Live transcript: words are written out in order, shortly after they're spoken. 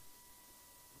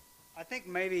I think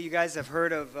maybe you guys have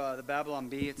heard of the Babylon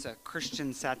Bee. It's a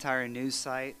Christian satire news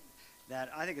site that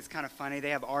I think is kind of funny.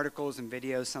 They have articles and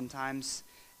videos sometimes,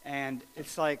 and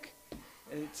it's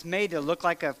made to look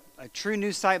like a true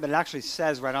news site, but it actually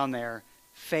says right on there,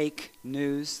 fake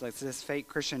news, like this fake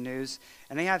Christian news.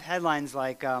 And they have headlines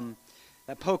like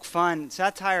that poke fun.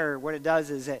 Satire, what it does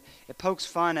is it pokes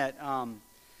fun at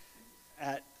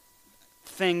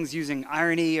things using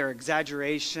irony or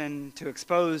exaggeration to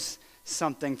expose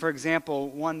something. For example,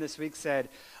 one this week said,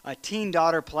 a teen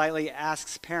daughter politely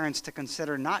asks parents to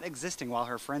consider not existing while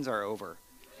her friends are over.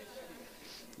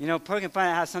 You know, poking fun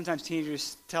at how sometimes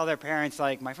teenagers tell their parents,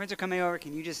 like, my friends are coming over,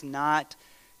 can you just not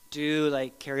do,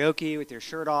 like, karaoke with your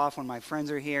shirt off when my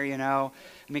friends are here, you know?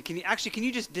 I mean, can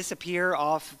you just disappear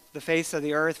off the face of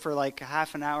the earth for, like,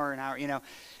 half an hour, you know?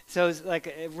 So it's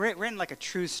like written like a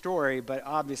true story, but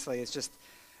obviously it's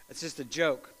just a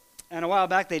joke. And a while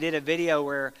back they did a video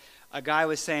where a guy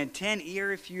was saying 10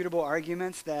 irrefutable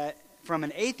arguments from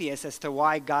an atheist as to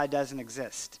why God doesn't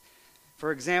exist.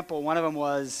 For example, one of them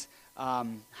was,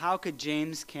 how could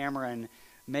James Cameron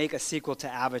make a sequel to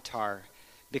Avatar?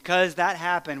 Because that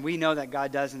happened, we know that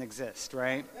God doesn't exist,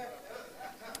 right?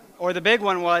 Or the big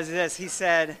one was this. He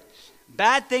said,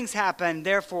 bad things happen,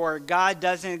 therefore God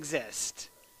doesn't exist.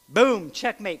 Boom,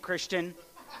 checkmate, Christian.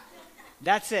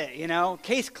 That's it, you know,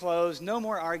 case closed, no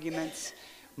more arguments.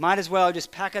 Might as well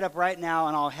just pack it up right now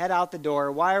and I'll head out the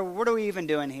door. What are we even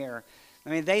doing here? I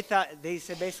mean, they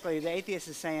said basically the atheist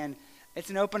is saying it's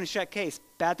an open and shut case.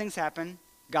 Bad things happen.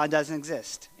 God doesn't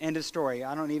exist. End of story.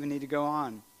 I don't even need to go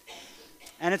on.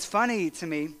 And it's funny to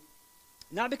me,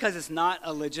 not because it's not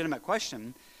a legitimate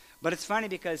question, but it's funny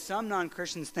because some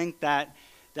non-Christians think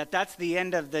that's the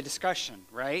end of the discussion,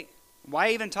 right?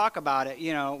 Why even talk about it?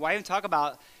 You know, why even talk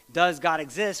about does God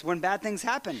exist when bad things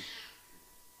happen?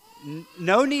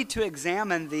 No need to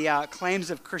examine the claims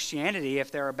of Christianity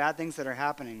if there are bad things that are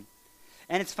happening.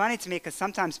 And it's funny to me because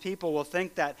sometimes people will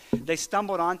think that they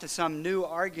stumbled onto some new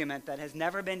argument that has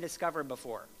never been discovered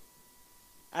before.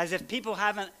 As if people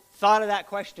haven't thought of that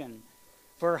question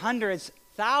for hundreds,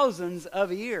 thousands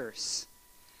of years.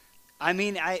 I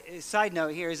mean, side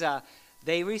note here is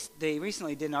they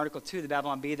recently did an article too, the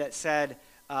Babylon Bee, that said,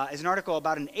 is an article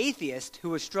about an atheist who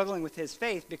was struggling with his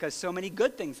faith because so many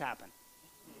good things happen.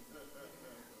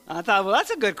 I thought, well,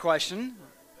 that's a good question.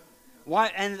 Why?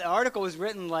 And the article was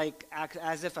written like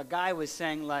as if a guy was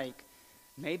saying, like,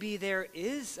 maybe there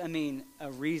is,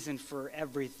 a reason for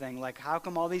everything. Like, how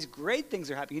come all these great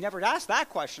things are happening? You never ask that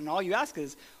question. All you ask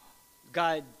is,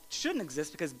 God shouldn't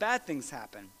exist because bad things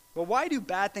happen. Well, why do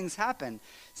bad things happen?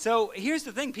 So here's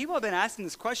the thing. People have been asking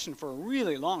this question for a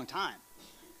really long time.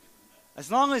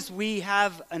 As long as we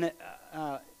have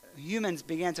humans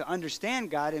began to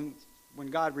understand God, and when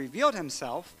God revealed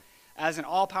himself as an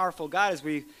all-powerful God, as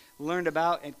we learned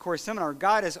about at Core Seminar,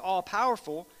 God is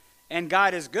all-powerful and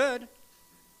God is good.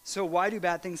 So why do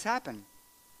bad things happen?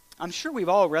 I'm sure we've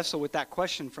all wrestled with that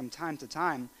question from time to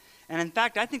time. And in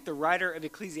fact, I think the writer of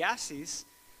Ecclesiastes,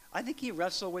 I think he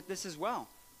wrestled with this as well.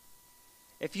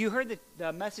 If you heard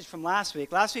the message from last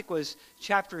week was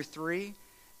chapter 3,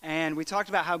 and we talked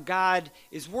about how God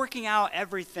is working out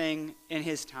everything in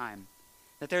his time.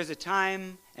 That there's a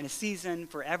time and a season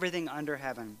for everything under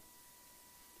heaven.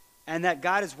 And that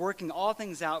God is working all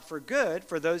things out for good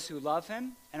for those who love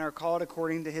him and are called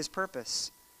according to his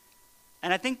purpose.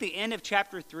 And I think the end of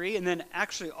chapter 3 and then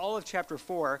actually all of chapter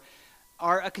 4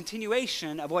 are a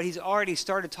continuation of what he's already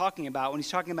started talking about when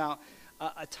he's talking about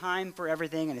a time for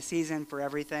everything and a season for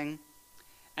everything.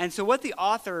 And so what the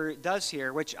author does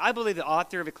here, which I believe the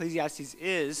author of Ecclesiastes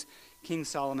is King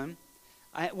Solomon,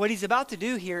 what he's about to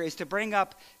do here is to bring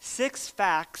up 6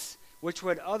 facts which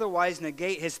would otherwise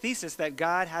negate his thesis that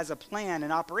God has a plan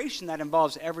and operation that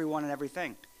involves everyone and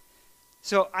everything.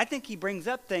 So I think he brings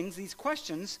up these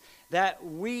questions that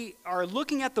we are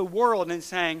looking at the world and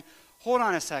saying, hold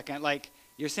on a second, like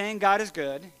you're saying God is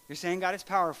good, you're saying God is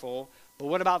powerful, but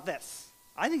what about this?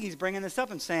 I think he's bringing this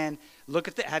up and saying, look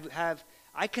at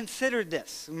I considered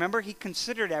this. Remember, he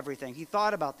considered everything. He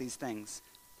thought about these things.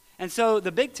 And so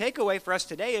the big takeaway for us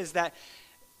today is that,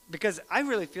 because I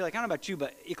really feel like, I don't know about you,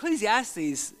 but Ecclesiastes,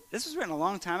 this was written a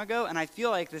long time ago, and I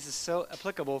feel like this is so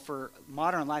applicable for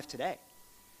modern life today.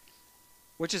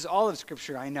 Which is all of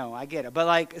Scripture, I know, I get it. But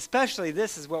like, especially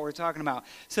this is what we're talking about.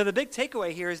 So the big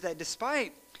takeaway here is that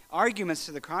despite arguments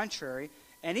to the contrary,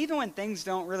 and even when things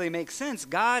don't really make sense,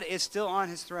 God is still on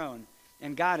his throne,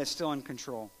 and God is still in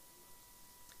control.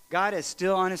 God is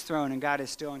still on his throne, and God is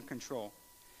still in control.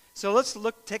 So let's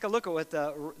take a look at what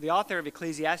the author of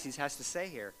Ecclesiastes has to say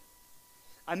here.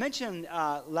 I mentioned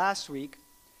last week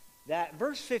that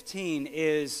verse 15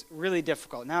 is really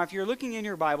difficult. Now, if you're looking in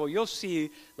your Bible, you'll see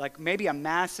like maybe a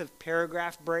massive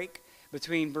paragraph break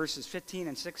between verses 15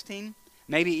 and 16,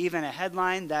 maybe even a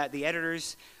headline that the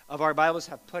editors of our Bibles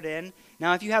have put in.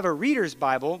 Now, if you have a reader's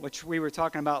Bible, which we were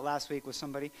talking about last week with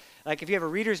somebody, like if you have a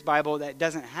reader's Bible that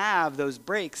doesn't have those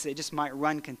breaks, it just might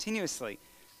run continuously,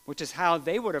 which is how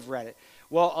they would have read it.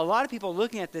 Well, a lot of people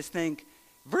looking at this think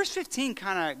verse 15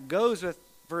 kind of goes with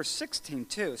verse 16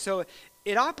 too. So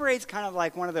it operates kind of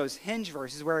like one of those hinge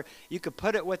verses where you could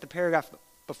put it with the paragraph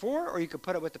before or you could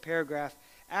put it with the paragraph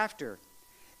after.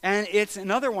 And it's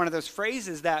another one of those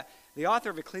phrases that the author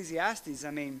of Ecclesiastes,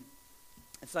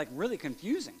 it's like really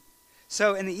confusing.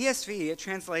 So in the ESV, it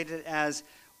translated as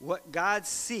what God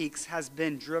seeks has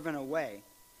been driven away.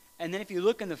 And then if you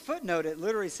look in the footnote, it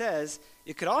literally says,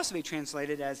 it could also be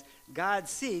translated as God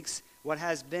seeks what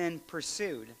has been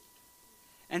pursued.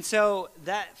 And so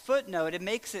that footnote, it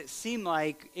makes it seem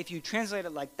like if you translate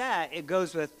it like that, it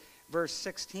goes with verse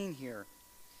 16 here.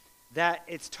 That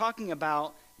it's talking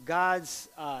about God's,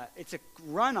 it's a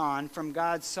run-on from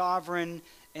God's sovereign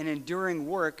and enduring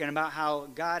work and about how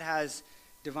God has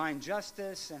divine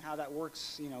justice and how that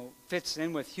works, fits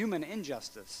in with human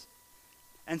injustice.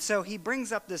 And so he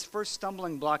brings up this first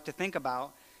stumbling block to think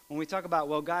about when we talk about,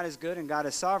 well, God is good and God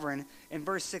is sovereign. In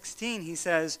verse 16, he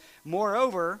says,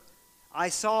 moreover, I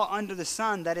saw under the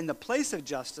sun that in the place of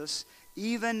justice,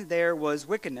 even there was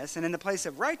wickedness, and in the place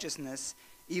of righteousness,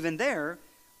 even there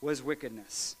was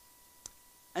wickedness.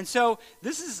 And so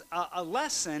this is a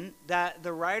lesson that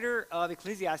the writer of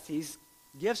Ecclesiastes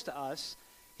gives to us.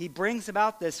 He brings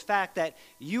about this fact that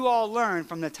you all learned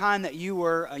from the time that you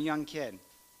were a young kid,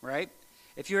 right?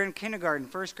 If you're in kindergarten,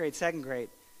 first grade, second grade,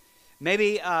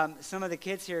 maybe some of the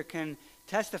kids here can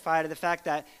testify to the fact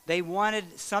that they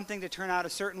wanted something to turn out a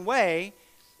certain way,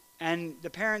 and the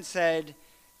parents said,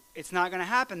 it's not going to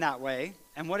happen that way.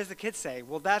 And what does the kid say?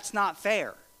 Well, that's not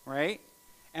fair, right?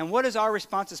 And what is our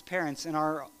response as parents in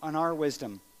our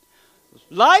wisdom?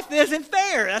 Life isn't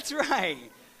fair. That's right.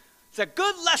 It's a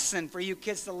good lesson for you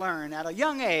kids to learn at a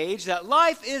young age that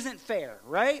life isn't fair,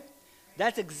 right?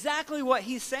 That's exactly what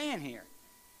he's saying here.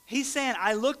 He's saying,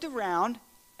 I looked around,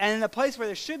 and in the place where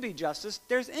there should be justice,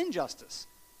 there's injustice.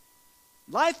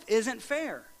 Life isn't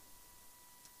fair.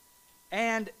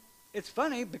 And it's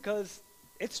funny because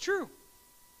it's true.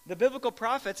 The biblical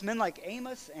prophets, men like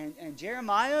Amos and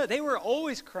Jeremiah, they were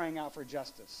always crying out for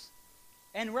justice.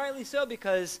 And rightly so,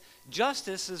 because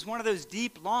justice is one of those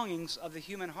deep longings of the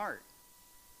human heart.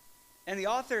 And the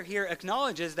author here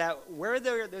acknowledges that where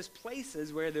there are those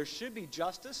places where there should be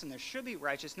justice and there should be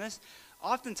righteousness,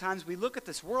 oftentimes we look at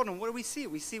this world and what do we see?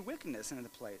 We see wickedness in the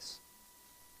place.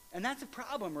 And that's a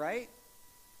problem, right?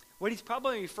 What he's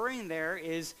probably referring there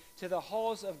is to the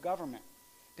halls of government.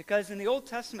 Because in the Old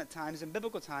Testament times, in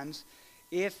biblical times,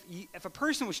 if a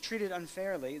person was treated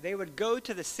unfairly, they would go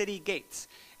to the city gates.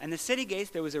 And the city gates,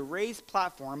 there was a raised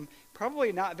platform,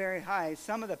 probably not very high.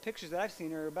 Some of the pictures that I've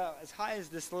seen are about as high as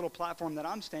this little platform that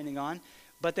I'm standing on.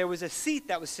 But there was a seat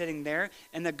that was sitting there,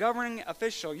 and the governing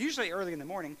official, usually early in the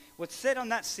morning, would sit on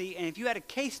that seat, and if you had a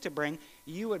case to bring,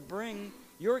 you would bring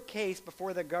your case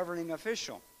before the governing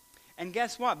official. And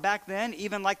guess what? Back then,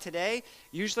 even like today,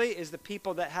 usually is the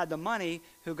people that had the money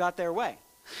who got their way.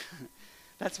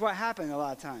 That's what happened a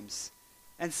lot of times.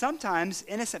 And sometimes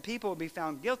innocent people would be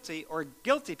found guilty, or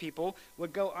guilty people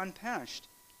would go unpunished.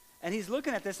 And he's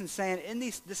looking at this and saying, in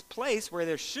this place where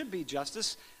there should be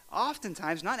justice,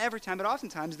 oftentimes, not every time, but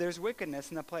oftentimes there's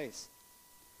wickedness in the place.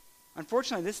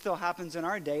 Unfortunately, this still happens in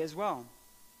our day as well.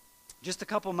 Just a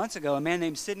couple months ago, a man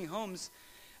named Sidney Holmes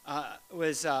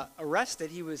was arrested.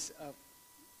 He was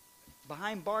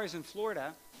behind bars in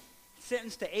Florida,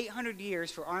 sentenced to 800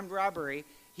 years for armed robbery.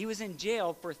 He was in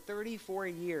jail for 34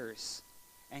 years,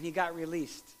 and he got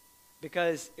released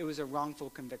because it was a wrongful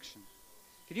conviction.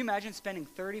 Could you imagine spending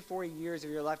 34 years of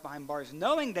your life behind bars,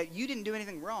 knowing that you didn't do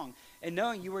anything wrong, and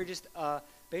knowing you were just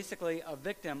basically a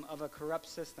victim of a corrupt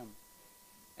system?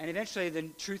 And eventually the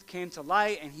truth came to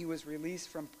light, and he was released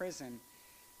from prison,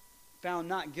 found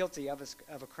not guilty of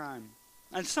a crime.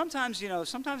 And sometimes,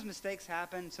 sometimes mistakes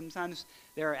happen, sometimes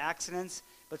there are accidents,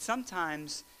 but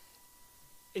sometimes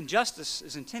injustice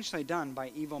is intentionally done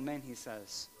by evil men, he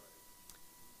says.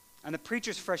 And the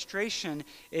preacher's frustration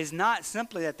is not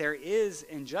simply that there is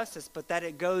injustice, but that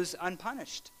it goes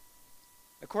unpunished.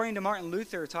 According to Martin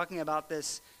Luther, talking about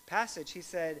this passage, he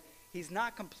said, he's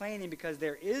not complaining because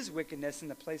there is wickedness in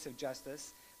the place of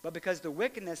justice, but because the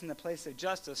wickedness in the place of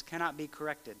justice cannot be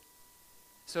corrected.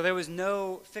 So there was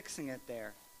no fixing it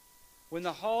there. When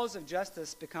the halls of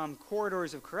justice become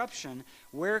corridors of corruption,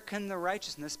 where can the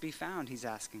righteousness be found, he's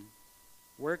asking?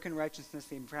 Where can righteousness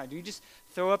be found? Do you just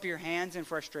throw up your hands in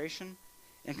frustration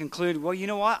and conclude, well, you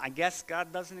know what? I guess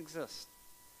God doesn't exist.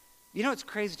 You know, it's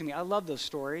crazy to me. I love those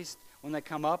stories when they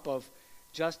come up of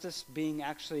justice being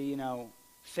actually,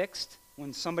 fixed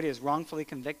when somebody is wrongfully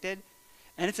convicted.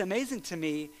 And it's amazing to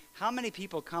me how many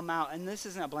people come out, and this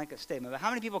isn't a blanket statement, but how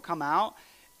many people come out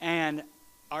and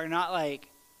are not like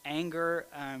anger,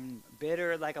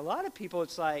 bitter. Like a lot of people,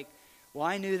 it's like, well,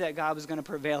 I knew that God was going to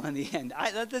prevail in the end.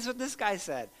 That's what this guy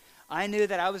said. I knew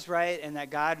that I was right and that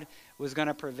God was going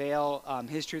to prevail.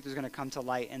 His truth was going to come to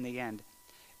light in the end.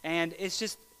 And it's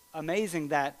just amazing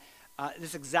that this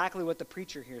is exactly what the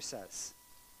preacher here says.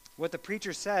 What the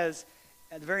preacher says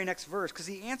at the very next verse, because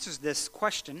he answers this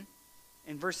question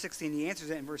in verse 16. He answers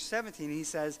it in verse 17. He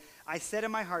says, I said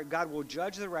in my heart, God will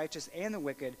judge the righteous and the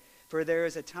wicked, for there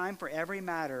is a time for every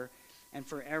matter and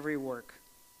for every work.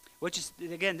 Which is,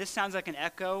 again, this sounds like an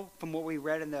echo from what we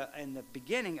read in the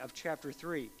beginning of chapter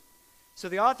 3. So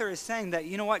the author is saying that,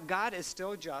 you know what, God is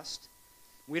still just.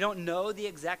 We don't know the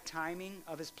exact timing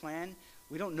of his plan.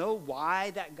 We don't know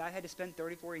why that guy had to spend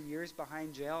 34 years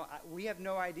behind jail. We have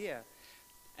no idea.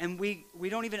 And we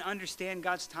don't even understand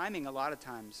God's timing a lot of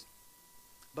times.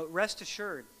 But rest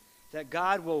assured that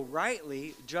God will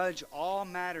rightly judge all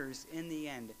matters in the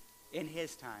end, in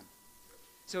his time.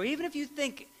 So even if you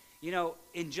think,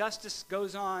 injustice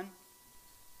goes on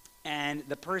and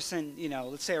the person,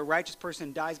 let's say a righteous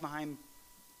person dies behind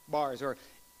bars, or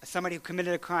somebody who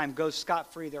committed a crime goes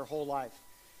scot-free their whole life.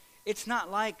 It's not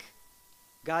like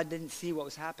God didn't see what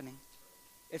was happening.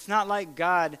 It's not like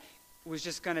God was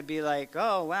just going to be like,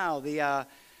 oh, wow,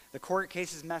 the court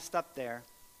case is messed up there.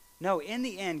 No, in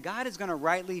the end, God is going to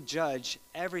rightly judge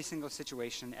every single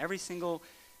situation, every single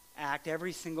act,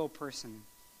 every single person.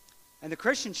 And the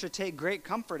Christian should take great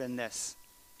comfort in this.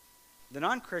 The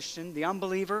non-Christian, the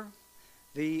unbeliever,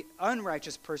 the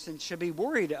unrighteous person should be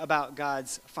worried about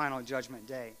God's final judgment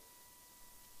day.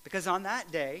 Because on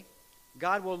that day,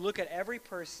 God will look at every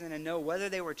person and know whether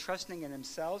they were trusting in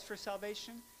themselves for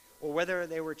salvation or whether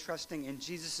they were trusting in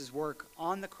Jesus' work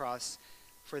on the cross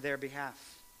for their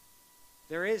behalf.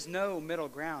 There is no middle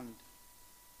ground.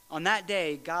 On that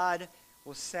day, God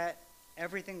will set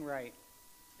everything right.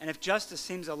 And if justice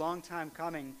seems a long time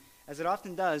coming, as it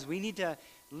often does, we need to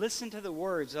listen to the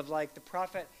words of like the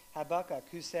prophet Habakkuk,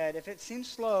 who said, if it seems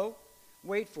slow,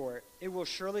 wait for it. It will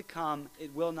surely come.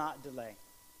 It will not delay.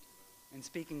 And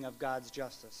speaking of God's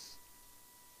justice.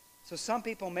 So some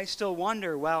people may still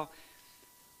wonder, well,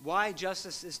 why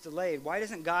justice is delayed? Why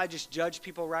doesn't God just judge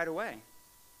people right away?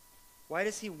 Why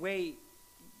does he wait?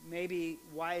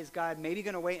 Why is God maybe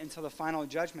going to wait until the final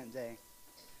judgment day?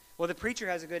 Well, the preacher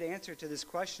has a good answer to this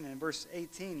question in verse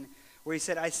 18, where he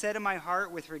said, I said in my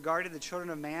heart with regard to the children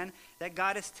of man that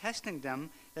God is testing them,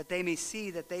 that they may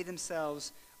see that they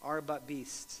themselves are but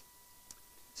beasts.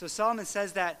 So Solomon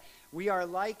says that we are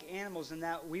like animals in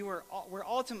that we're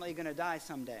ultimately going to die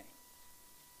someday.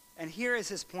 And here is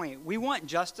his point. We want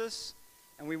justice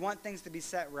and we want things to be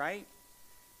set right.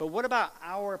 But what about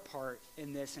our part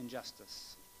in this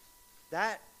injustice?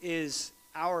 That is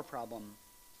our problem.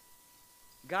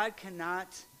 God cannot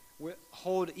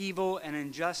hold evil and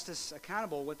injustice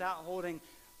accountable without holding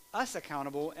us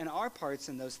accountable in our parts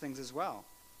in those things as well.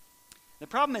 The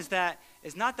problem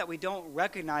is not that we don't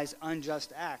recognize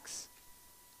unjust acts.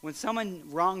 When someone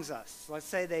wrongs us, let's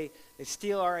say they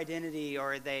steal our identity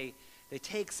or they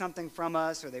take something from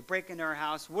us or they break into our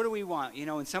house, what do we want?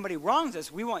 When somebody wrongs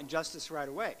us, we want justice right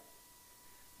away.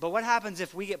 But what happens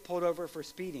if we get pulled over for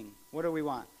speeding? What do we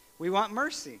want? We want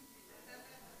mercy.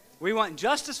 We want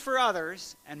justice for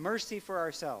others and mercy for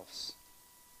ourselves.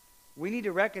 We need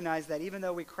to recognize that even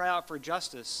though we cry out for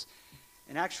justice,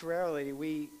 in actuality,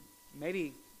 we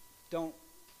maybe don't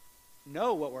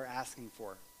know what we're asking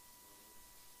for.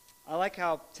 I like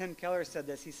how Tim Keller said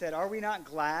this. He said, are we not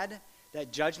glad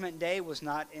that Judgment Day was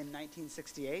not in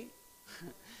 1968?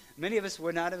 Many of us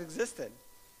would not have existed.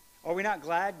 Are we not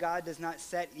glad God does not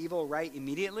set evil right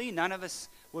immediately? None of us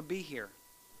would be here.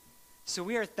 So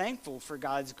we are thankful for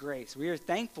God's grace. We are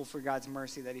thankful for God's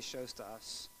mercy that he shows to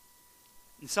us.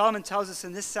 And Solomon tells us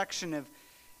in this section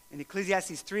in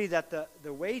Ecclesiastes 3 that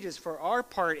the wages for our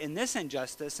part in this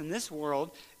injustice, in this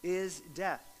world, is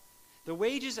death. The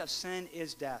wages of sin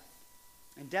is death.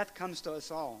 And death comes to us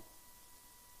all.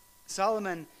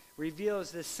 Solomon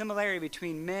reveals this similarity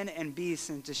between men and beasts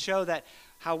and to show that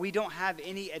how we don't have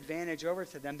any advantage over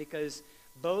to them because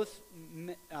both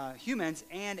humans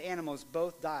and animals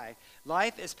both die.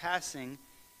 Life is passing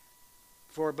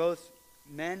for both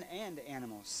men and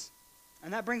animals.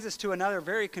 And that brings us to another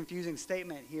very confusing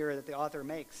statement here that the author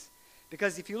makes.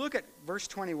 Because if you look at verse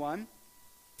 21,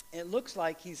 it looks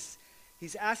like he's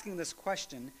he's asking this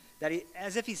question that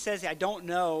as if he says, I don't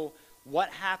know what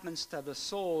happens to the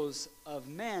souls of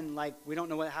men like we don't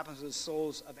know what happens to the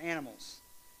souls of animals.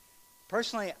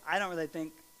 Personally, I don't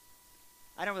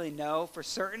really know for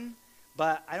certain,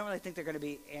 but I don't really think they're going to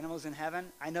be animals in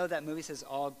heaven. I know that movie says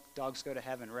all dogs go to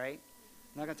heaven, right?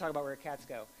 I'm not going to talk about where cats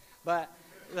go. But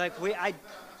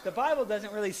the Bible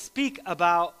doesn't really speak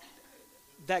about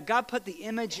that God put the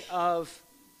image of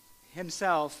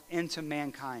himself into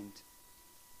mankind.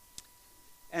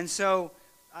 And so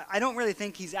I don't really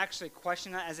think he's actually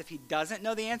questioning that as if he doesn't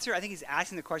know the answer. I think he's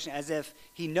asking the question as if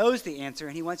he knows the answer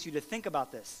and he wants you to think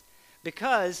about this.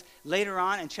 Because later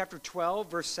on in chapter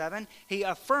 12, verse 7, he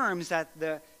affirms that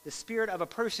the spirit of a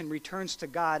person returns to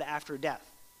God after death.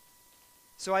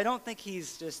 So I don't think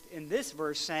he's just in this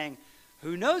verse saying,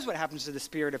 who knows what happens to the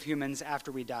spirit of humans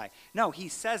after we die? No, he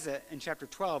says it in chapter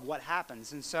 12, what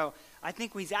happens. And so I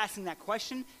think he's asking that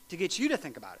question to get you to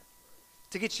think about it.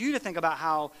 To get you to think about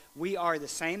how we are the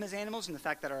same as animals and the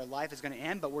fact that our life is going to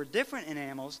end, but we're different in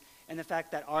animals and the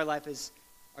fact that our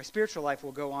spiritual life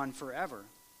will go on forever.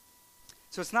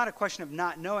 So it's not a question of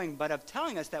not knowing, but of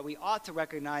telling us that we ought to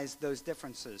recognize those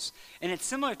differences. And it's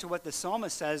similar to what the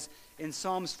psalmist says in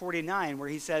Psalms 49, where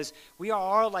he says, we are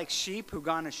all like sheep who've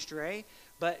gone astray,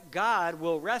 but God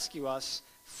will rescue us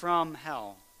from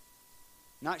hell.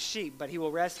 Not sheep, but he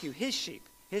will rescue his sheep,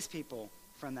 his people,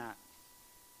 from that.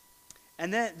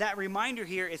 And then that reminder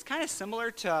here is kind of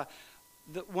similar to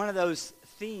one of those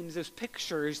themes, those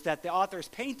pictures that the author is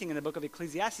painting in the book of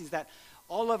Ecclesiastes, that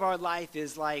all of our life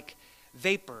is like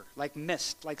vapor, like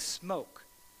mist, like smoke,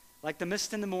 like the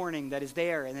mist in the morning that is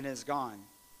there and then is gone.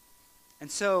 And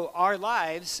so our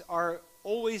lives are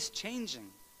always changing.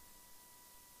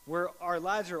 Our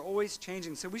lives are always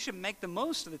changing. So we should make the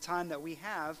most of the time that we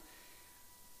have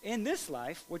in this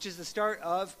life, which is the start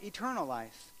of eternal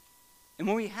life. And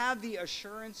when we have the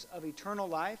assurance of eternal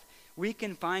life, we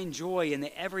can find joy in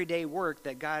the everyday work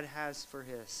that God has for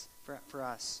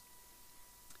us.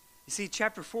 You see,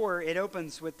 chapter 4, it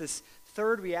opens with this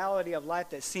third reality of life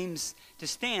that seems to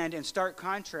stand in stark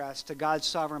contrast to God's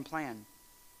sovereign plan.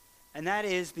 And that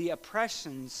is the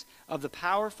oppressions of the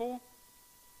powerful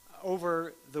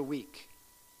over the weak.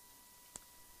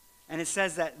 And it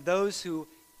says that those who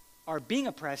are being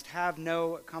oppressed have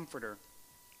no comforter.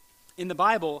 In the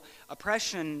Bible,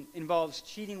 oppression involves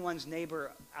cheating one's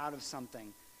neighbor out of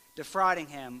something, defrauding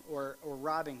him or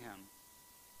robbing him.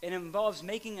 It involves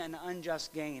making an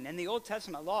unjust gain. In the Old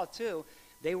Testament law, too,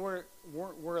 they were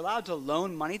allowed to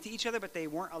loan money to each other, but they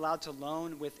weren't allowed to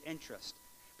loan with interest.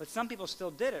 But some people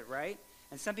still did it, right?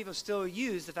 And some people still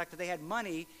used the fact that they had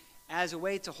money as a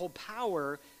way to hold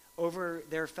power over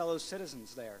their fellow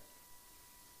citizens there.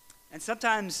 And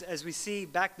sometimes, as we see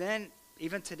back then,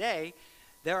 even today,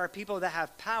 there are people that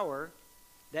have power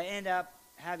that end up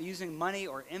using money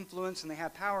or influence, and they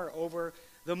have power over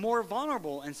the more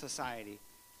vulnerable in society.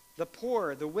 The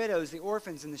poor, the widows, the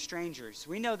orphans, and the strangers.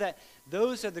 We know that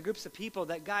those are the groups of people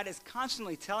that God is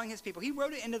constantly telling his people. He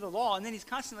wrote it into the law, and then he's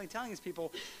constantly telling his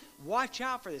people, watch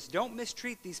out for this. Don't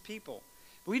mistreat these people.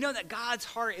 But we know that God's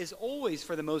heart is always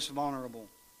for the most vulnerable.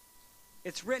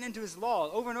 It's written into his law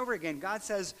over and over again. God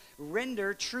says,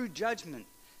 render true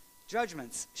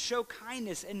judgments, show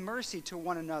kindness and mercy to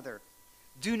one another.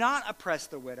 Do not oppress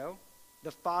the widow,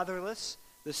 the fatherless,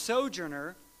 the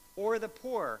sojourner, or the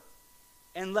poor.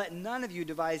 And let none of you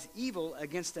devise evil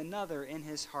against another in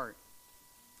his heart.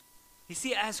 You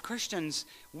see, as Christians,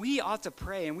 we ought to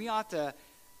pray and we ought to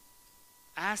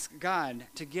ask God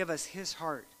to give us his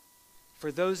heart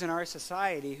for those in our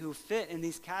society who fit in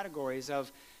these categories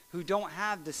of who don't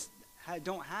have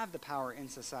the power in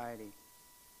society.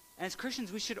 And as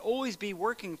Christians, we should always be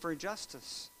working for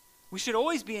justice. We should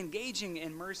always be engaging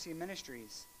in mercy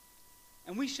ministries.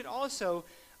 And we should also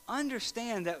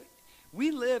understand that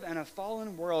we live in a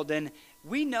fallen world, and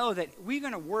we know that we're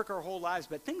going to work our whole lives,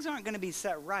 but things aren't going to be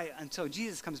set right until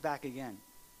Jesus comes back again.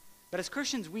 But as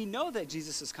Christians, we know that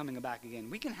Jesus is coming back again.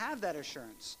 We can have that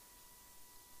assurance.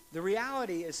 The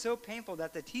reality is so painful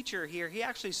that the teacher here, he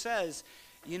actually says,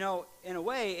 in a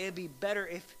way, it would be better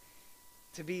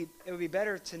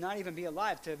to not even be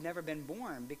alive, to have never been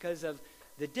born, because of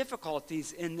the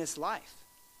difficulties in this life.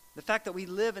 The fact that we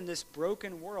live in this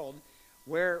broken world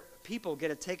where people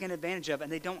get taken advantage of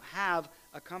and they don't have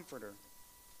a comforter.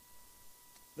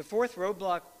 The fourth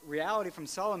roadblock reality from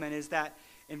Solomon is that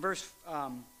in verse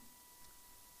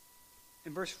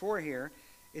 4 here,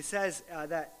 it says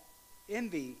that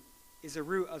envy is the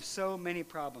root of so many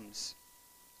problems.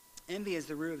 Envy is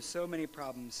the root of so many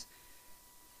problems,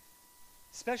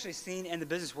 especially seen in the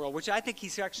business world, which I think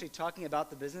he's actually talking about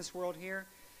the business world here.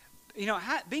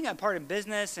 being a part of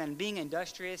business and being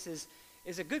industrious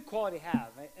is a good quality to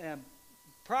have.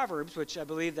 Proverbs, which I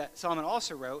believe that Solomon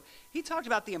also wrote, he talked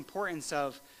about the importance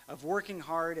of working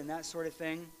hard and that sort of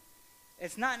thing.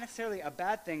 It's not necessarily a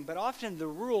bad thing, but often the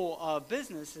rule of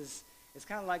business is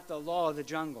kind of like the law of the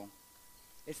jungle.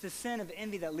 It's the sin of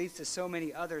envy that leads to so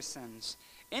many other sins.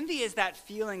 Envy is that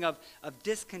feeling of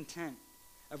discontent,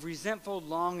 of resentful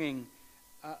longing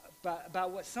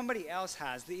about what somebody else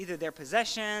has, either their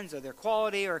possessions or their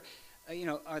quality or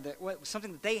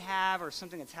something that they have or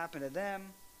something that's happened to them.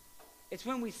 It's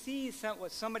when we see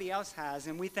what somebody else has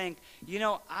and we think,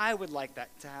 I would like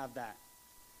to have that.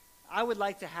 I would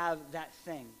like to have that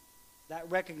thing, that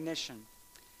recognition.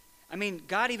 I mean,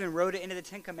 God even wrote it into the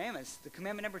 10 Commandments. The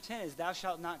commandment number 10 is, thou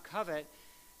shalt not covet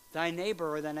thy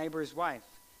neighbor or thy neighbor's wife.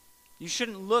 You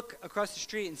shouldn't look across the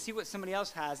street and see what somebody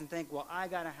else has and think, well, I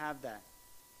got to have that.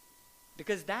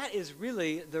 Because that is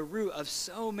really the root of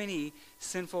so many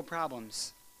sinful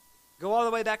problems. Go all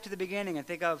the way back to the beginning and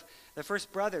think of the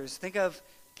first brothers. Think of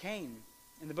Cain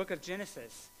in the book of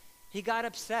Genesis. He got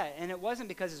upset, and it wasn't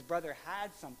because his brother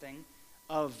had something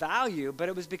of value, but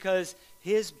it was because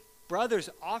his brother's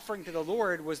offering to the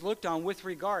Lord was looked on with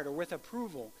regard or with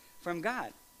approval from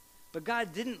God. But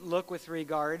God didn't look with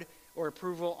regard or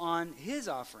approval on his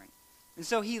offering. And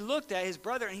so he looked at his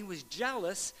brother, and he was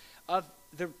jealous of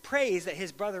the praise that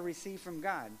his brother received from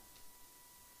God.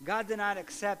 God did not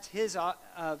accept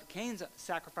Cain's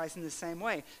sacrifice in the same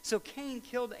way. So Cain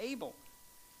killed Abel.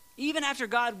 Even after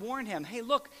God warned him, hey,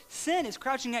 look, sin is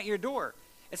crouching at your door.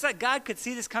 It's like God could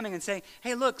see this coming and say,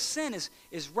 hey, look, sin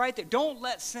is right there. Don't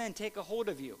let sin take a hold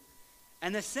of you.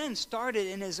 And the sin started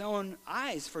in his own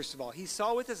eyes, first of all. He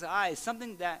saw with his eyes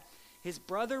something that his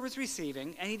brother was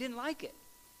receiving, and he didn't like it.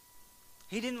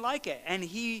 He didn't like it. And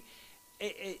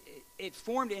it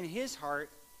formed in his heart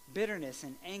bitterness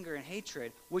and anger and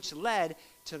hatred, which led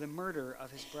to the murder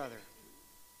of his brother.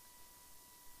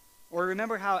 Or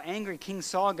remember how angry King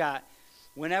Saul got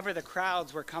whenever the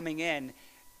crowds were coming in.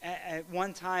 At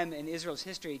one time in Israel's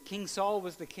history, King Saul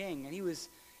was the king, and he was,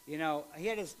 he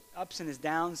had his ups and his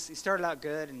downs. He started out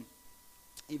good, and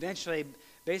eventually,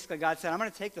 basically, God said, I'm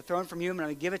going to take the throne from you, and I'm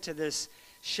going to give it to this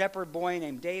shepherd boy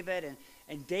named David.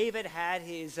 And David had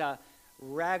his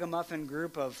ragamuffin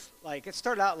group of, it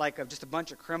started out like just a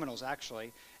bunch of criminals,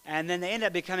 actually. And then they ended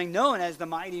up becoming known as the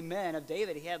mighty men of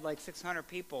David. He had 600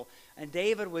 people. And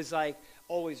David was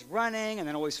always running and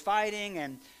then always fighting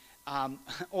and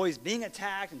always being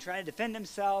attacked and trying to defend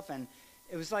himself. And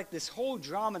it was like this whole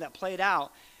drama that played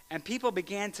out. And people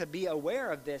began to be aware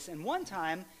of this. And one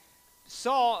time,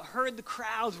 Saul heard the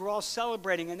crowds were all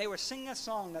celebrating, and they were singing a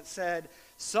song that said,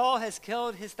 Saul has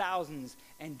killed his thousands,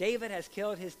 and David has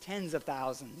killed his tens of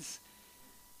thousands.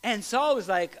 And Saul was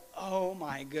like, oh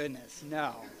my goodness,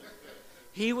 no.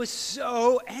 He was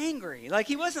so angry.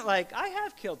 He wasn't like, I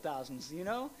have killed thousands,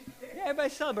 Yeah, everybody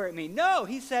celebrate me. No,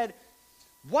 he said,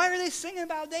 why are they singing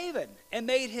about David? It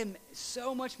made him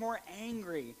so much more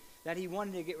angry that he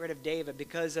wanted to get rid of David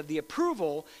because of the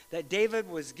approval that David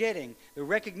was getting, the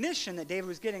recognition that David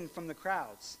was getting from the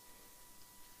crowds.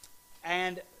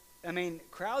 And,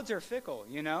 crowds are fickle,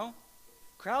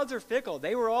 Crowds are fickle.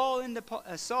 They were all into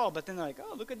Saul, but then they're like,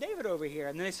 oh, look at David over here.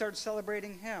 And then they started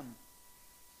celebrating him.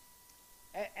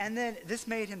 And then this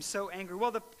made him so angry. Well,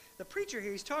 the preacher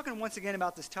here, he's talking once again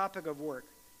about this topic of work,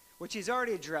 which he's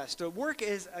already addressed. So work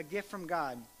is a gift from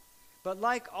God. But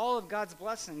like all of God's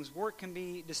blessings, work can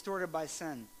be distorted by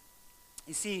sin.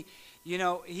 You see,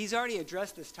 he's already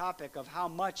addressed this topic of how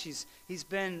much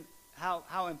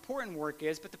how important work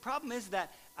is. But the problem is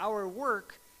that our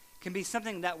work can be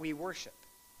something that we worship.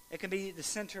 It can be the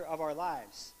center of our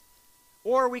lives.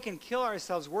 Or we can kill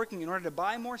ourselves working in order to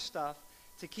buy more stuff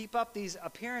to keep up these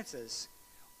appearances.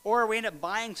 Or we end up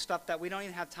buying stuff that we don't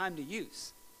even have time to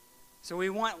use. So we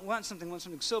want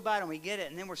something so bad, and we get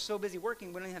it, and then we're so busy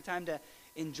working, we don't even have time to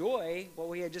enjoy what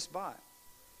we had just bought.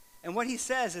 And what he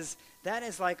says is that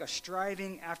is like a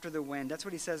striving after the wind. That's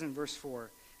what he says in verse 4.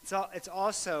 It's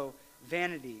also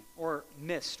vanity or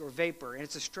mist or vapor, and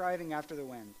it's a striving after the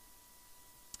wind.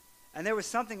 And there was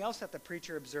something else that the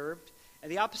preacher observed,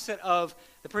 and the opposite of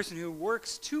the person who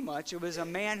works too much, it was a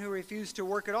man who refused to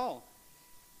work at all.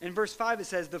 In verse 5 it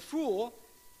says, the fool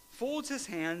folds his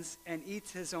hands and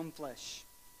eats his own flesh.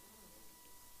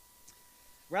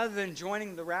 Rather than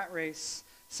joining the rat race,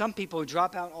 some people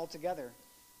drop out altogether.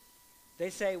 They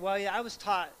say, well, yeah, I was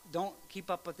taught don't keep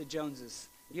up with the Joneses.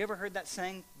 You ever heard that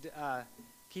saying,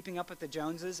 keeping up with the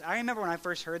Joneses? I remember when I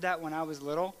first heard that when I was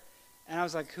little, and I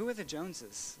was like, who are the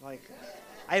Joneses?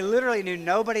 I literally knew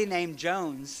nobody named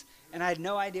Jones, and I had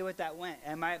no idea what that meant.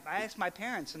 And I asked my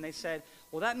parents, and they said,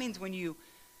 well, that means when you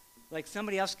like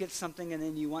somebody else gets something and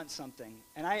then you want something.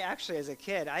 And I actually, as a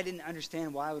kid, I didn't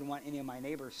understand why I would want any of my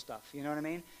neighbor's stuff. You know what I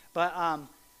mean? But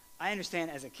I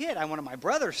understand as a kid, I wanted my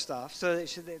brother's stuff. So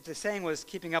if the saying was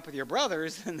keeping up with your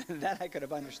brothers, and that I could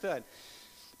have understood.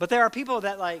 But there are people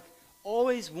that like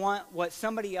always want what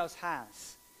somebody else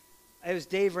has. It was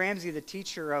Dave Ramsey, the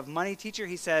teacher of Money Teacher.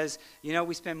 He says,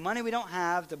 we spend money we don't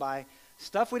have to buy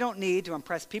stuff we don't need to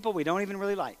impress people we don't even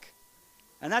really like.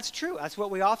 And that's true. That's what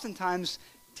we oftentimes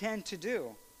tend to do.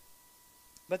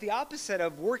 But the opposite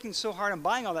of working so hard and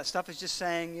buying all that stuff is just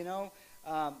saying,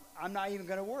 I'm not even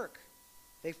going to work.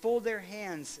 They fold their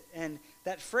hands. And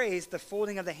that phrase, the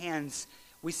folding of the hands,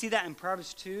 we see that in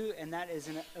Proverbs 2, and that is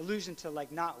an allusion to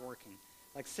like not working.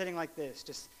 Like sitting like this,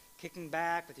 just kicking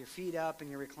back with your feet up in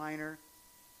your recliner.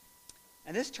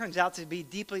 And this turns out to be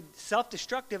deeply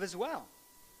self-destructive as well.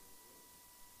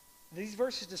 These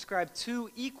verses describe two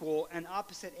equal and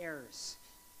opposite errors.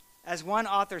 As one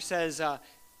author says,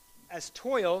 as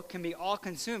toil can be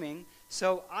all-consuming,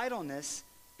 so idleness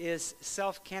is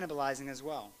self-cannibalizing as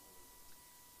well.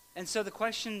 And so the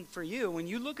question for you, when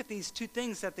you look at these two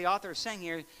things that the author is saying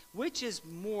here, which is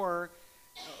more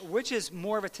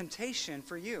of a temptation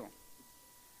for you?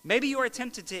 Maybe you are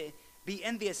tempted to be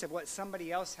envious of what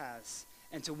somebody else has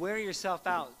and to wear yourself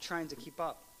out trying to keep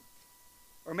up.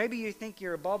 Or maybe you think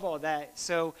you're above all that,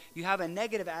 so you have a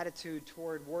negative attitude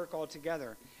toward work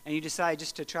altogether, and you decide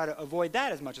just to try to avoid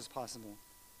that as much as possible.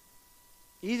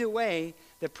 Either way,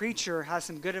 the preacher has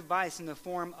some good advice in the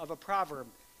form of a proverb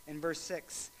in verse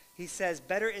 6. He says,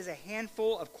 "Better is a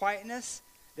handful of quietness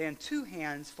than 2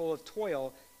 hands full of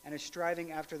toil and a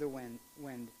striving after the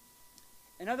wind."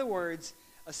 In other words,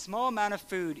 a small amount of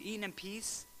food eaten in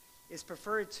peace is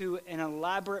preferred to an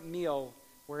elaborate meal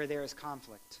where there is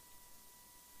conflict.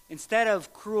 Instead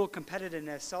of cruel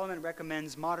competitiveness, Solomon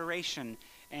recommends moderation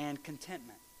and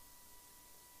contentment.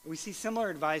 We see similar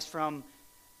advice from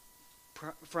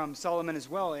Solomon as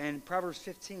well. In Proverbs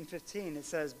 15:15, it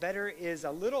says, "Better is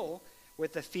a little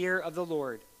with the fear of the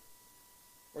Lord."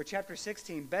 Or chapter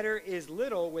 16, "Better is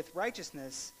little with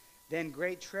righteousness than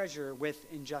great treasure with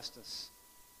injustice."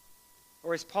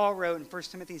 Or as Paul wrote in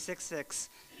 1 Timothy 6:6,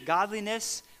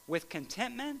 "Godliness with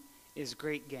contentment is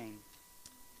great gain."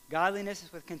 Godliness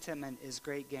with contentment is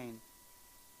great gain.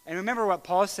 And remember what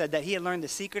Paul said, that he had learned the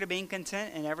secret of being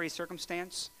content in every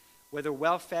circumstance, whether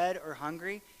well-fed or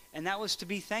hungry, and that was to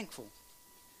be thankful.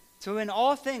 So in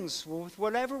all things, with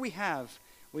whatever we have,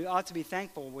 we ought to be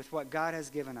thankful with what God has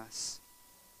given us.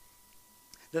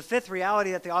 The fifth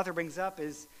reality that the author brings up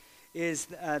is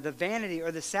the vanity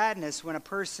or the sadness when a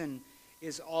person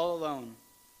is all alone.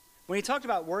 When he talked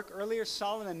about work earlier,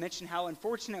 Solomon mentioned how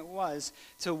unfortunate it was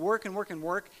to work and work and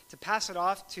work, to pass it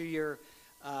off to your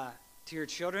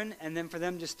children, and then for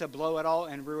them just to blow it all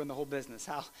and ruin the whole business.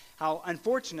 How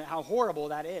unfortunate, how horrible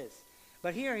that is.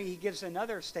 But here he gives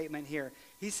another statement here.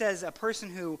 He says a person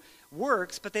who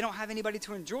works, but they don't have anybody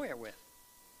to enjoy it with.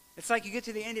 It's like you get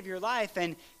to the end of your life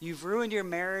and you've ruined your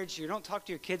marriage, you don't talk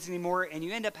to your kids anymore, and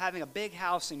you end up having a big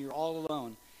house and you're all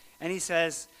alone. And he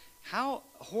says, how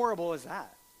horrible is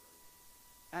that?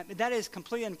 That is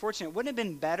completely unfortunate. Wouldn't it have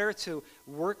been better to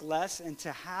work less and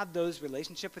to have those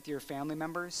relationships with your family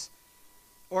members?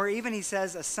 Or even, he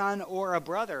says, a son or a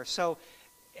brother. So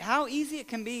how easy it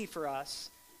can be for us,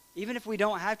 even if we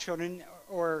don't have children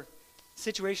or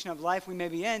situation of life we may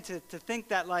be in, to think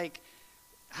that, like,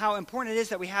 how important it is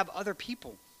that we have other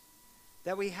people,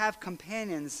 that we have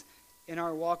companions in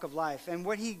our walk of life. And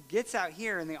what he gets out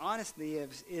here in the honesty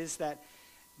is that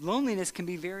loneliness can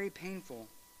be very painful.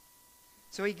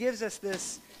 So he gives us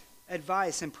this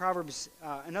advice in Proverbs,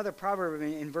 another proverb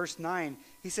in verse 9.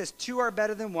 He says, 2 are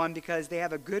better than 1 because they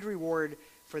have a good reward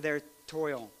for their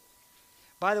toil.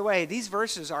 By the way, these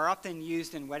verses are often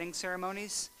used in wedding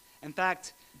ceremonies. In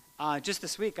fact, just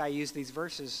this week I used these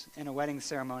verses in a wedding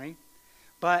ceremony.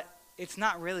 But it's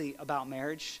not really about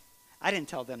marriage. I didn't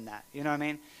tell them that, you know what I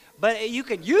mean? But you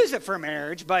could use it for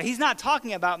marriage, but he's not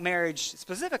talking about marriage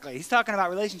specifically. He's talking about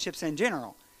relationships in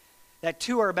general. That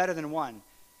 2 are better than 1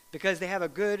 because they have a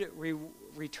good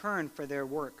return for their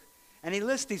work. And he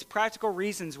lists these practical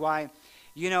reasons why,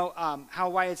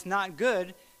 why it's not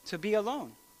good to be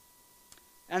alone.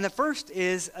 And the first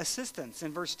is assistance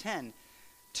in verse 10.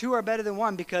 2 are better than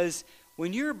 1 because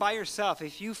when you're by yourself,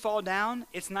 if you fall down,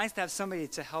 it's nice to have somebody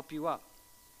to help you up.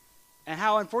 And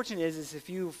how unfortunate it is if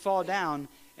you fall down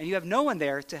and you have no one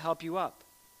there to help you up.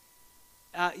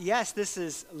 Yes, this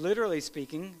is literally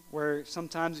speaking, where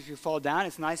sometimes if you fall down,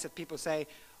 it's nice if people say,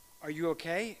 "Are you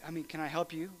okay? I mean, can I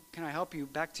help you? Can I help you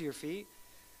back to your feet?"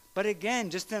 But again,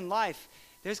 just in life,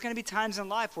 there's going to be times in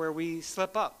life where we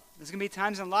slip up. There's going to be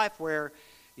times in life where,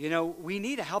 We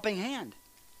need a helping hand.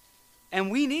 And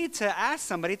we need to ask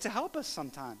somebody to help us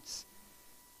sometimes.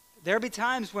 There'll be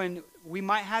times when we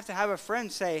might have to have a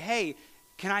friend say, hey,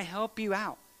 can I help you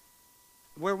out?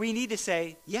 Where we need to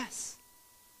say, yes.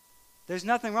 There's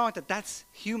nothing wrong with that. That's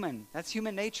human. That's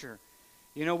human nature.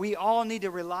 We all need to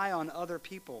rely on other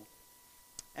people.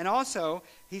 And also,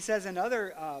 he says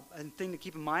another thing to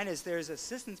keep in mind is there's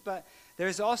assistance, but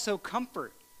there's also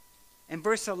comfort. In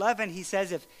verse 11, he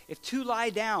says if two lie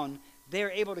down, they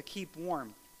are able to keep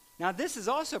warm. Now, this is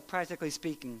also practically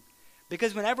speaking,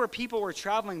 because whenever people were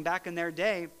traveling back in their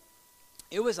day,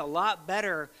 it was a lot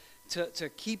better to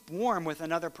keep warm with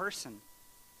another person.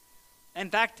 In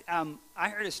fact, I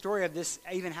heard a story of this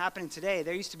even happening today.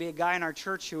 There used to be a guy in our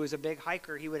church who was a big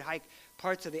hiker. He would hike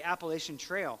parts of the Appalachian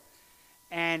Trail.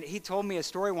 And he told me a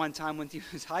story one time when he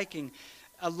was hiking.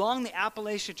 Along the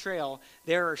Appalachian Trail,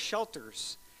 there are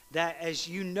shelters that, as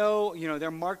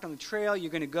they're marked on the trail.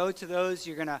 You're going to go to those.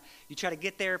 You try to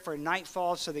get there for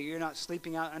nightfall so that you're not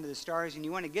sleeping out under the stars. And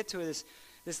you want to get to this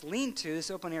lean-to,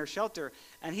 this open-air shelter.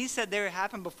 And he said there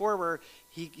happened before where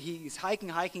he's hiking.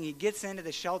 He gets into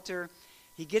the shelter.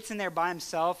 He gets in there by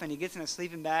himself, and he gets in a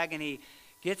sleeping bag, and he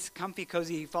gets comfy,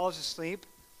 cozy. He falls asleep.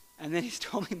 And then he's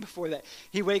told me before that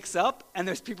he wakes up, and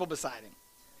there's people beside him,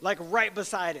 like right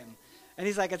beside him. And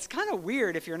he's like, it's kind of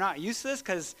weird if you're not used to this,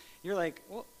 because you're like,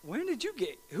 well,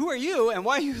 who are you, and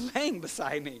why are you laying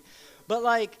beside me? But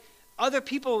other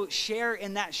people share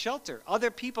in that shelter.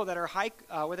 Other people that are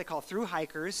what they call through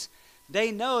hikers,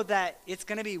 they know that it's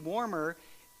going to be warmer.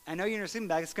 I know you're in your sleeping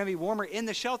bag. It's going to be warmer in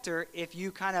the shelter if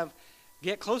you kind of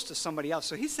get close to somebody else.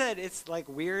 So he said it's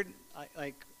weird,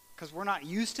 because we're not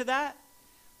used to that.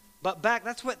 But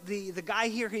that's what the guy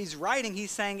here, he's writing. He's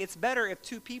saying it's better if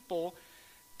two people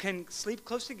can sleep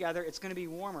close together. It's going to be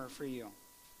warmer for you.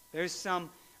 There's some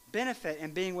benefit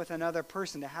in being with another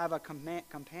person, to have a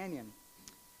companion.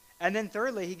 And then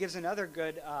thirdly, he gives another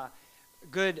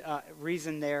good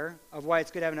reason there of why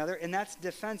it's good to have another, and that's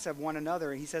defense of one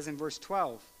another. He says in verse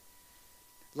 12,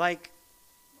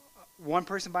 one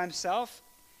person by himself,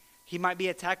 he might be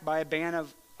attacked by a band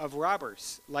of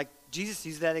robbers. Like Jesus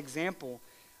used that example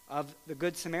of the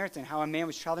Good Samaritan, how a man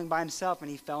was traveling by himself and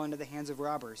he fell into the hands of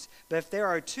robbers. But if there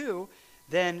are two,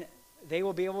 then they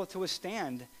will be able to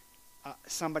withstand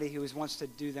somebody who wants to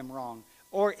do them wrong.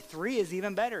 Or three is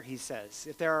even better, he says.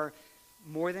 If there are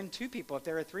more than two people, if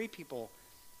there are three people,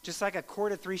 just like a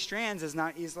cord of three strands is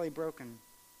not easily broken.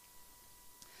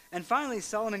 And finally,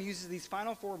 Solomon uses these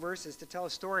final 4 verses to tell a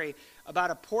story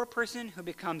about a poor person who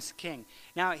becomes king.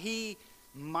 Now, he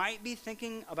might be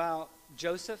thinking about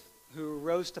Joseph, who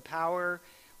rose to power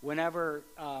whenever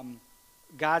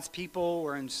God's people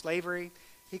were in slavery.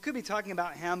 He could be talking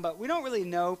about him, but we don't really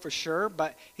know for sure.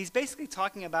 But he's basically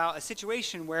talking about a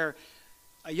situation where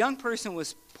a young person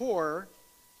was poor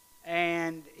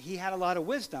and he had a lot of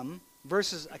wisdom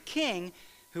versus a king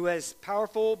who was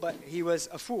powerful, but he was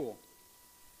a fool.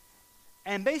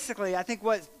 And basically, I think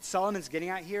what Solomon's getting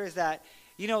at here is that,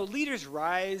 leaders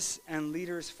rise and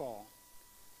leaders fall.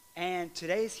 And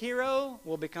today's hero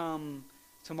will become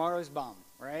tomorrow's bum,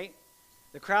 right?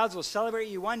 The crowds will celebrate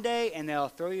you one day, and they'll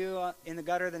throw you in the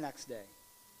gutter the next day.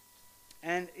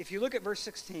 And if you look at verse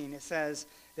 16, it says,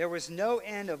 there was no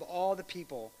end of all the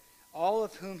people, all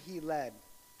of whom he led.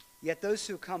 Yet those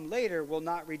who come later will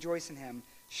not rejoice in him.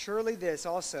 Surely this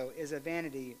also is a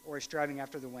vanity or a striving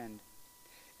after the wind.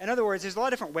 In other words, there's a lot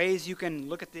of different ways you can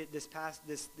look at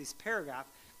this paragraph,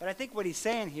 but I think what he's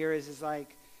saying here is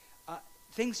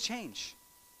things change.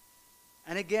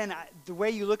 And again, the way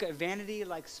you look at vanity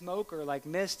like smoke or like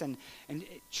mist and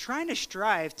trying to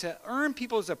strive to earn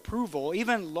people's approval,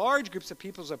 even large groups of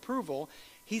people's approval,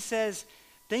 he says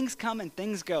things come and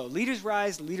things go. Leaders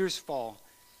rise, leaders fall.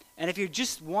 And if you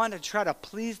just want to try to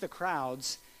please the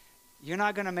crowds, you're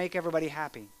not going to make everybody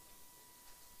happy.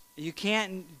 You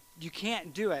can't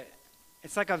do it.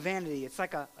 It's like a vanity. It's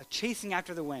like a chasing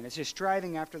after the wind. It's just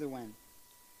striving after the wind.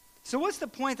 So what's the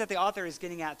point that the author is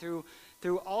getting at through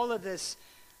all of this,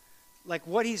 like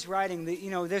what he's writing?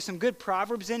 There's some good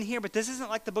Proverbs in here, but this isn't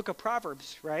like the book of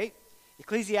Proverbs, right?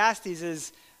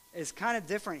 Ecclesiastes is kind of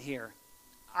different here.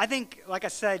 I think, like I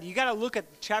said, you got to look at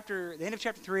the end of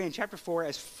chapter 3 and chapter 4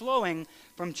 as flowing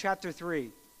from chapter 3.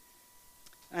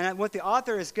 And what the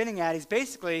author is getting at is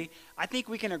basically, I think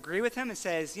we can agree with him and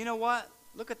says, you know what?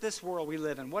 Look at this world we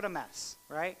live in. What a mess,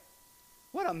 right?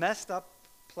 What a messed up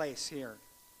place here.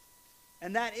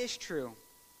 And that is true.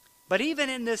 But even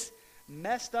in this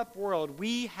messed up world,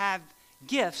 we have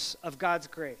gifts of God's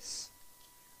grace.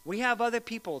 We have other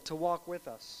people to walk with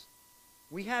us.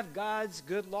 We have God's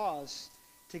good laws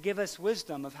to give us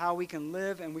wisdom of how we can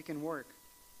live and we can work.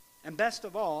 And best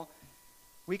of all,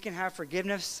 we can have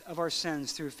forgiveness of our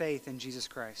sins through faith in Jesus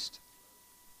Christ.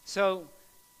 So,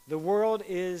 the world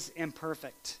is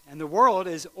imperfect, and the world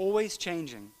is always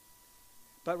changing.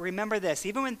 But remember this,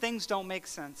 even when things don't make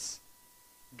sense,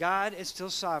 God is still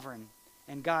sovereign,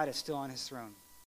 and God is still on his throne.